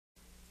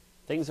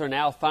Things are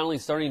now finally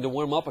starting to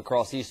warm up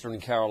across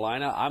eastern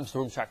Carolina. I'm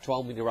Storm Track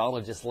 12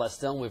 meteorologist Les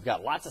Dillon. We've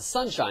got lots of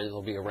sunshine that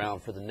will be around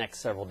for the next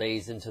several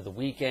days into the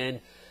weekend.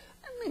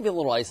 And maybe a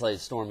little isolated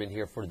storm in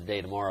here for the day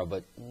tomorrow,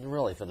 but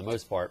really for the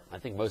most part, I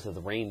think most of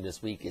the rain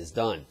this week is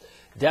done.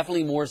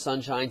 Definitely more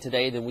sunshine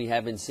today than we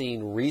have been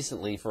seeing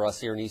recently for us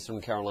here in eastern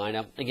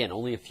Carolina. Again,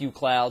 only a few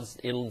clouds,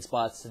 inland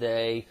spots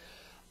today.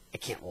 I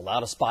can't rule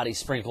out a spotty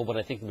sprinkle, but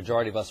I think the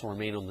majority of us will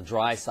remain on the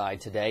dry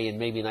side today, and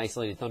maybe an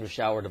isolated thunder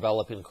shower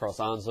developing across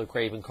Onslow,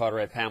 Craven,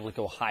 Carteret,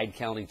 Pamlico, Hyde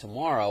County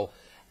tomorrow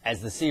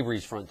as the sea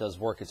breeze front does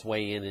work its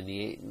way in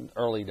the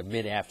early to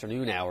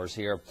mid-afternoon hours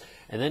here.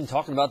 And then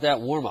talking about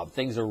that warm-up,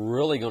 things are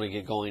really going to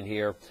get going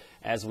here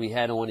as we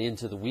head on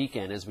into the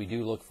weekend, as we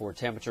do look for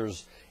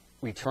temperatures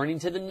returning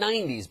to the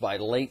 90s by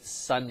late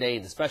Sunday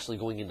and especially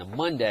going into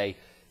Monday.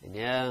 And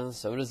yeah,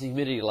 so does the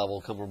humidity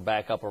level coming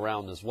back up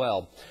around as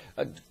well.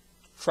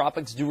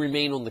 Tropics do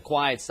remain on the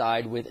quiet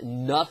side with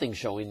nothing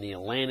showing the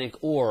Atlantic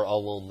or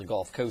along the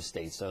Gulf Coast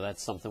states. So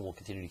that's something we'll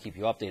continue to keep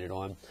you updated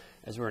on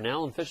as we're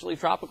now in officially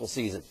tropical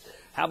season.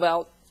 How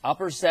about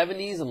upper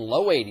 70s and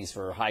low 80s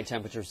for high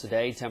temperatures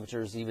today?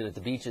 Temperatures even at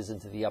the beaches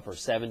into the upper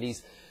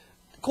 70s.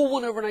 Cool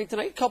one overnight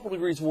tonight, a couple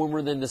degrees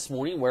warmer than this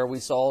morning, where we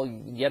saw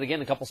yet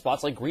again a couple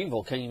spots like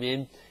Greenville came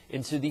in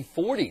into the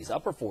 40s,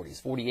 upper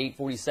 40s, 48,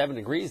 47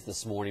 degrees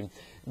this morning.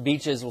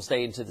 Beaches will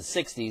stay into the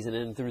 60s, and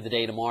then through the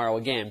day tomorrow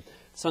again,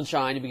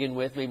 sunshine to begin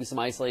with, maybe some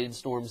isolated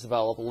storms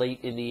develop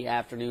late in the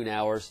afternoon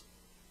hours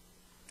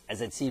as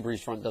that sea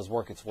breeze front does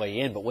work its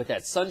way in. But with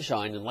that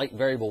sunshine and light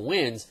variable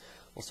winds,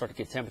 we'll start to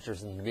get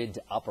temperatures in the mid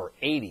to upper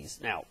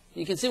 80s. Now,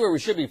 you can see where we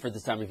should be for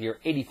this time of year,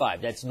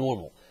 85. That's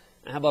normal.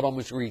 How about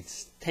almost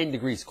 10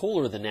 degrees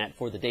cooler than that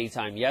for the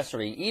daytime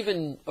yesterday?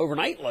 Even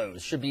overnight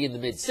lows should be in the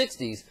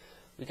mid-60s.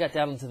 We got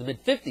down into the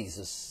mid-50s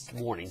this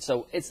morning.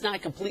 So it's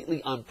not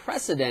completely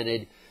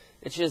unprecedented.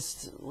 It's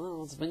just,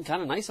 well, it's been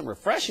kind of nice and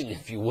refreshing,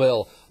 if you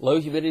will. Low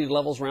humidity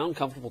levels around,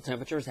 comfortable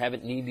temperatures.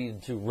 Haven't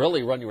needed to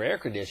really run your air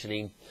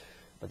conditioning.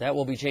 But that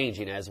will be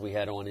changing as we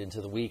head on into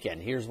the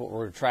weekend. Here's what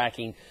we're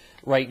tracking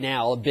right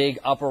now. A big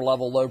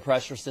upper-level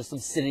low-pressure system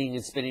sitting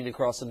and spinning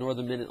across the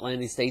northern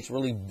mid-Atlantic states,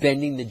 really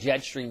bending the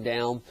jet stream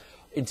down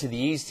into the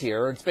east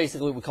here. It's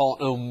basically what we call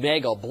an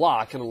omega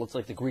block. Kind of looks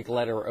like the Greek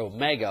letter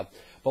omega.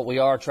 But we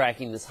are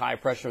tracking this high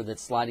pressure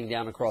that's sliding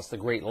down across the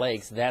Great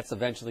Lakes. That's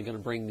eventually going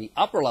to bring the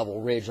upper-level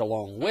ridge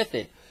along with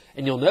it.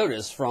 And you'll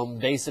notice from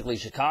basically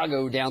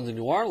Chicago down to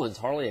New Orleans,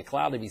 hardly a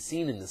cloud to be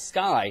seen in the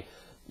sky.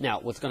 Now,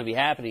 what's going to be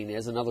happening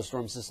is another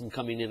storm system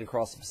coming in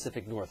across the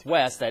Pacific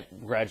Northwest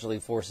that gradually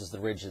forces the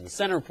ridge in the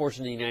center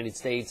portion of the United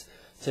States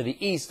to the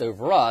east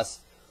over us,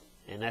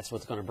 and that's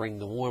what's going to bring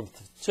the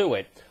warmth to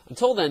it.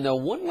 Until then, though,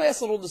 one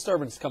last little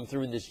disturbance come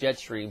through in this jet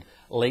stream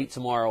late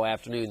tomorrow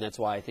afternoon. That's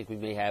why I think we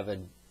may have a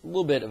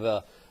little bit of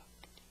a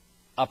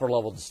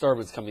upper-level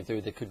disturbance coming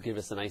through that could give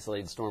us an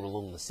isolated storm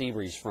along the sea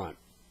breeze front.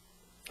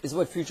 This is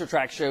what Future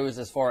Track shows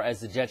as far as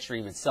the jet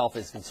stream itself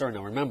is concerned.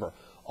 Now, remember,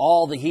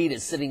 all the heat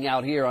is sitting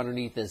out here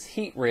underneath this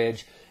heat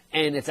ridge,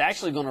 and it's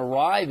actually going to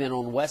arrive in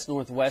on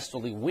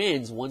west-northwesterly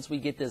winds once we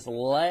get this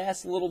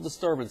last little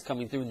disturbance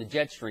coming through in the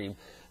jet stream.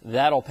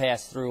 That'll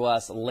pass through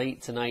us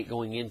late tonight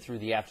going in through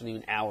the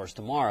afternoon hours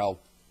tomorrow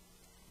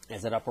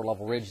as that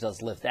upper-level ridge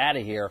does lift out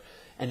of here.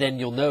 And then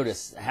you'll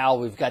notice how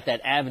we've got that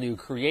avenue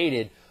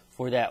created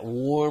for that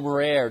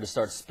warmer air to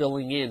start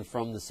spilling in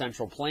from the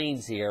central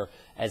plains here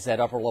as that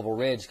upper-level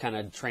ridge kind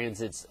of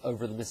transits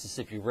over the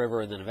Mississippi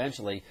River and then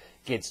eventually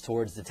gets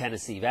towards the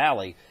Tennessee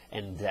Valley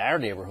and our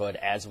neighborhood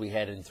as we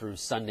head in through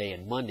Sunday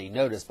and Monday.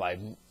 Notice by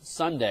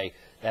Sunday,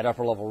 that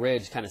upper-level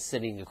ridge kind of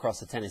sitting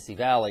across the Tennessee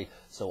Valley,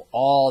 so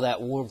all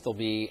that warmth will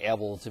be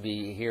able to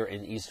be here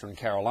in eastern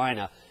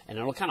Carolina, and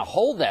it'll kind of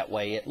hold that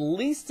way at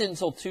least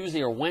until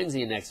Tuesday or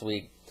Wednesday next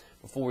week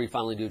before we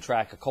finally do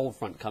track a cold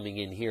front coming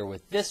in here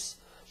with this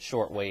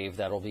short wave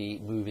that'll be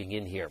moving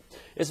in here.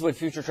 This is what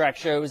Future Track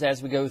shows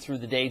as we go through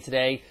the day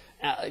today.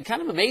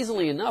 Kind of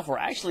amazingly enough, we're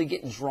actually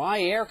getting dry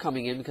air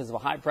coming in because of a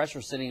high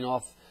pressure sitting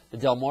off the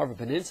Delmarva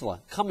Peninsula,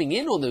 coming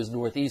in on those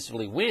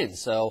northeasterly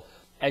winds. So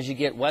as you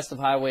get west of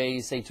Highway,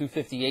 say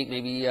 258,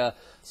 maybe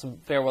some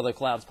fair weather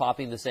clouds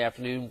popping this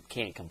afternoon.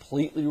 Can't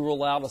completely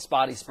rule out a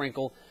spotty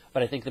sprinkle,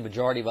 but I think the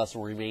majority of us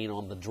will remain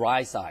on the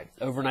dry side.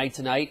 Overnight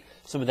tonight,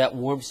 some of that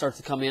warmth starts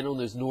to come in on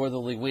those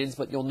northerly winds,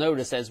 but you'll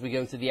notice as we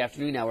go through the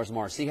afternoon hours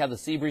tomorrow, see how the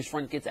sea breeze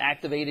front gets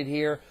activated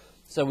here?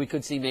 So we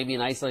could see maybe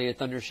an isolated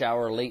thunder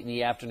shower late in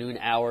the afternoon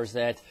hours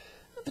that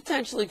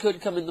potentially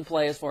could come into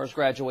play as far as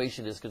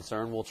graduation is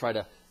concerned. We'll try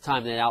to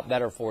time that out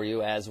better for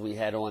you as we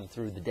head on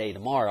through the day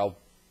tomorrow.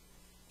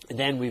 And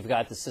then we've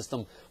got the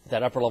system with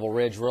that upper-level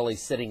ridge really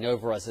sitting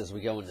over us as we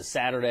go into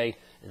Saturday,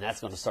 and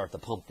that's going to start to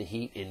pump the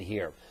heat in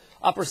here.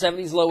 Upper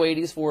 70s, low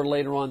 80s for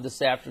later on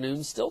this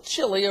afternoon. Still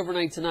chilly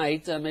overnight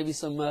tonight, maybe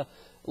some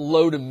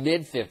low to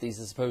mid-50s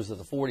as opposed to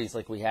the 40s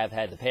like we have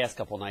had the past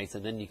couple nights.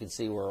 And then you can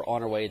see we're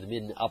on our way to the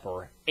mid and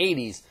upper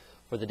 80s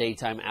for the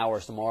daytime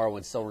hours tomorrow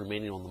and still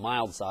remaining on the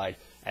mild side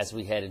as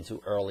we head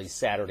into early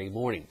Saturday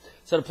morning.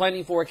 So the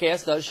planning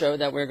forecast does show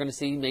that we're going to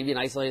see maybe an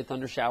isolated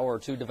thunder shower or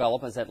two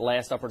develop as that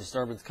last upper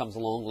disturbance comes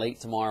along late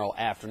tomorrow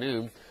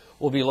afternoon.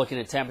 We'll be looking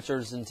at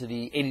temperatures into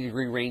the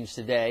 80-degree range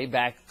today,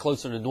 back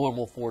closer to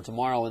normal for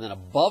tomorrow, and then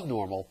above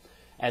normal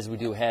as we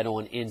do head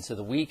on into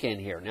the weekend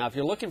here. Now, if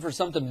you're looking for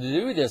something to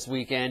do this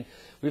weekend,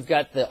 we've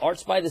got the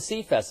Arts by the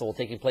Sea Festival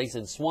taking place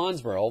in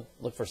Swansboro.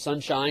 Look for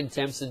sunshine,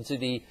 temps into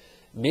the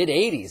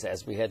mid-80s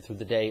as we head through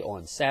the day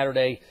on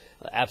Saturday.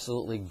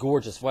 Absolutely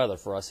gorgeous weather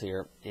for us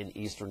here in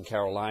Eastern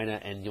Carolina,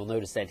 and you'll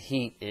notice that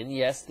heat and,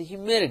 yes, the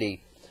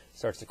humidity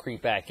starts to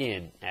creep back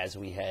in as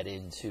we head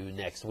into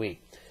next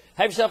week.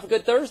 Have yourself a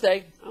good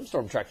Thursday. I'm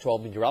Storm Track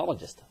 12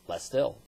 meteorologist Les Still.